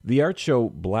The art show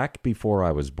Black Before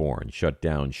I Was Born shut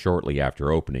down shortly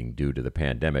after opening due to the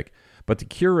pandemic, but the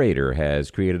curator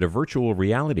has created a virtual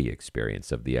reality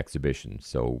experience of the exhibition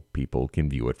so people can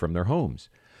view it from their homes.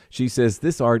 She says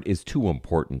this art is too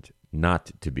important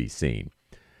not to be seen.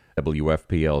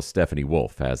 WFPL's Stephanie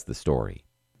Wolf has the story.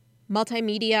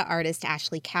 Multimedia artist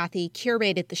Ashley Cathey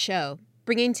curated the show,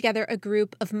 bringing together a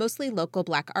group of mostly local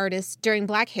Black artists during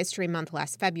Black History Month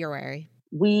last February.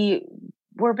 We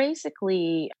were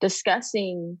basically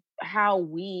discussing how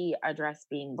we address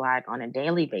being Black on a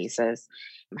daily basis,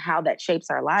 how that shapes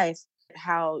our life,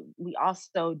 how we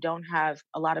also don't have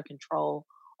a lot of control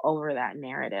over that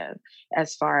narrative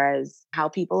as far as how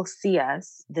people see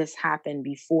us. This happened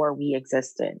before we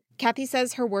existed. Cathey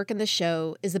says her work in the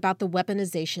show is about the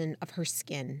weaponization of her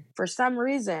skin. For some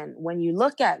reason, when you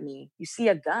look at me, you see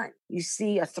a gun, you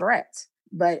see a threat,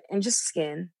 but in just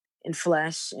skin and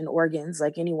flesh and organs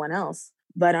like anyone else.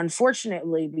 But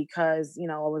unfortunately, because,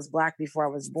 I was Black before I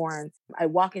was born, I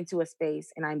walk into a space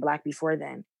and I'm Black before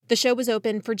then. The show was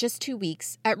open for just 2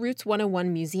 weeks at Roots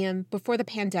 101 Museum before the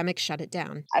pandemic shut it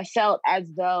down. I felt as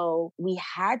though we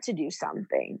had to do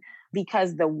something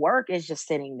because the work is just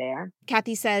sitting there.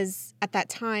 Cathey says at that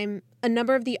time, a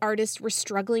number of the artists were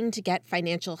struggling to get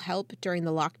financial help during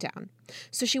the lockdown.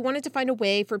 So she wanted to find a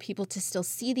way for people to still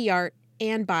see the art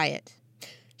and buy it.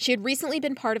 She had recently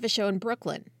been part of a show in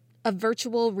Brooklyn, a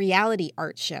virtual reality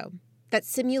art show that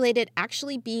simulated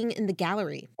actually being in the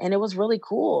gallery. And it was really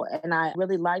cool. And I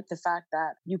really liked the fact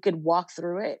that you could walk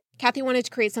through it. Cathey wanted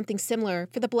to create something similar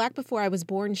for the Black Before I Was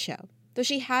Born show, though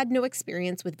she had no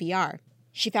experience with VR.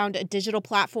 She found a digital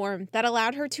platform that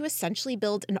allowed her to essentially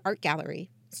build an art gallery,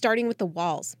 starting with the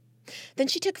walls. Then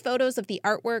she took photos of the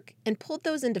artwork and pulled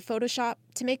those into Photoshop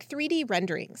to make 3D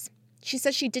renderings. She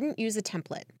says she didn't use a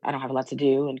template. I don't have a lot to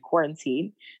do in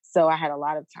quarantine, so I had a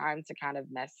lot of time to kind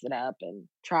of mess it up and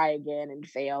try again and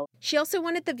fail. She also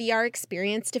wanted the VR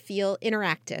experience to feel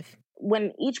interactive.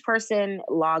 When each person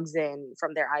logs in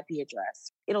from their IP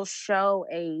address, it'll show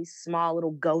a small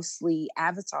little ghostly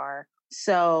avatar.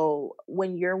 So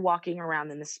when you're walking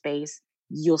around in the space,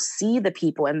 you'll see the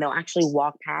people and they'll actually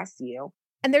walk past you.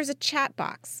 And there's a chat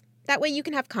box. That way you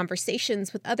can have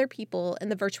conversations with other people in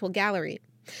the virtual gallery.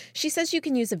 She says you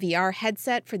can use a VR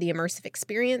headset for the immersive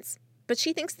experience, but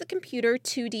she thinks the computer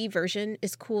 2D version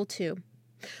is cool too.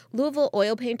 Louisville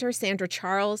oil painter Sandra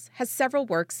Charles has several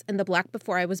works in the Black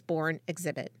Before I Was Born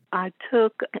exhibit. I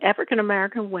took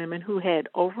African-American women who had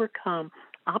overcome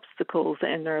obstacles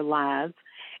in their lives,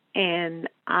 and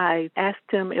I asked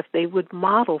them if they would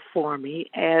model for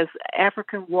me as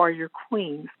African warrior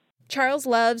queens. Charles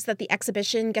loves that the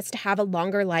exhibition gets to have a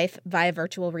longer life via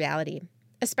virtual reality,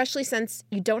 especially since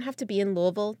you don't have to be in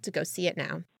Louisville to go see it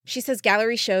now. She says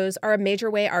gallery shows are a major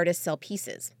way artists sell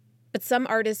pieces, but some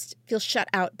artists feel shut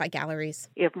out by galleries.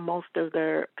 If most of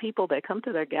their people that come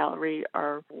to their gallery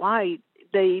are white,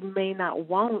 they may not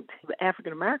want the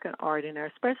African-American art in there,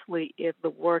 especially if the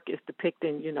work is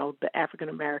depicting, the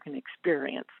African-American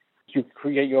experience. You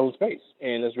create your own space,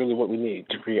 and that's really what we need,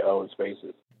 to create our own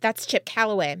spaces. That's Chip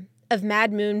Calloway of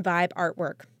Mad Moon Vibe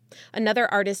Artwork, another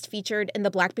artist featured in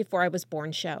the Black Before I Was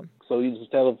Born show. So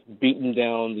instead of beating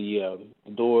down the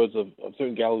doors of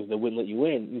certain galleries that wouldn't let you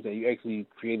in, you're actually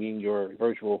creating your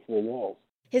virtual four walls.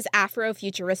 His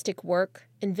Afro-futuristic work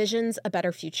envisions a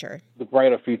better future. The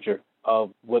brighter future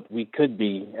of what we could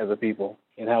be as a people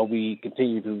and how we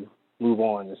continue to move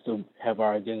on and still have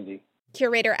our identity.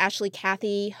 Curator Ashley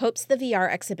Cathey hopes the VR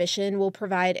exhibition will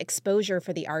provide exposure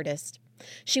for the artist.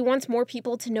 She wants more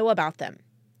people to know about them,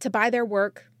 to buy their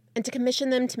work, and to commission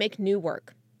them to make new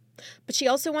work. But she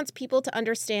also wants people to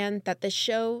understand that this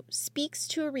show speaks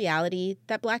to a reality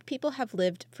that Black people have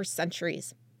lived for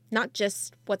centuries, not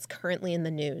just what's currently in the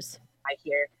news. I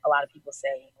hear a lot of people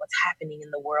say, what's happening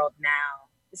in the world now?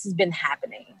 This has been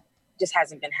happening. It just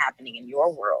hasn't been happening in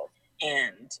your world.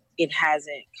 And it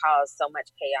hasn't caused so much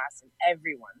chaos in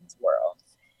everyone's world.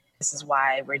 This is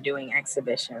why we're doing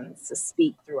exhibitions, to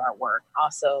speak through our work,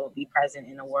 also be present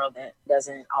in a world that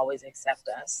doesn't always accept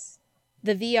us.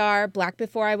 The VR Black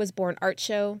Before I Was Born art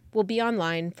show will be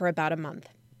online for about a month.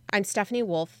 I'm Stephanie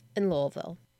Wolf in Louisville.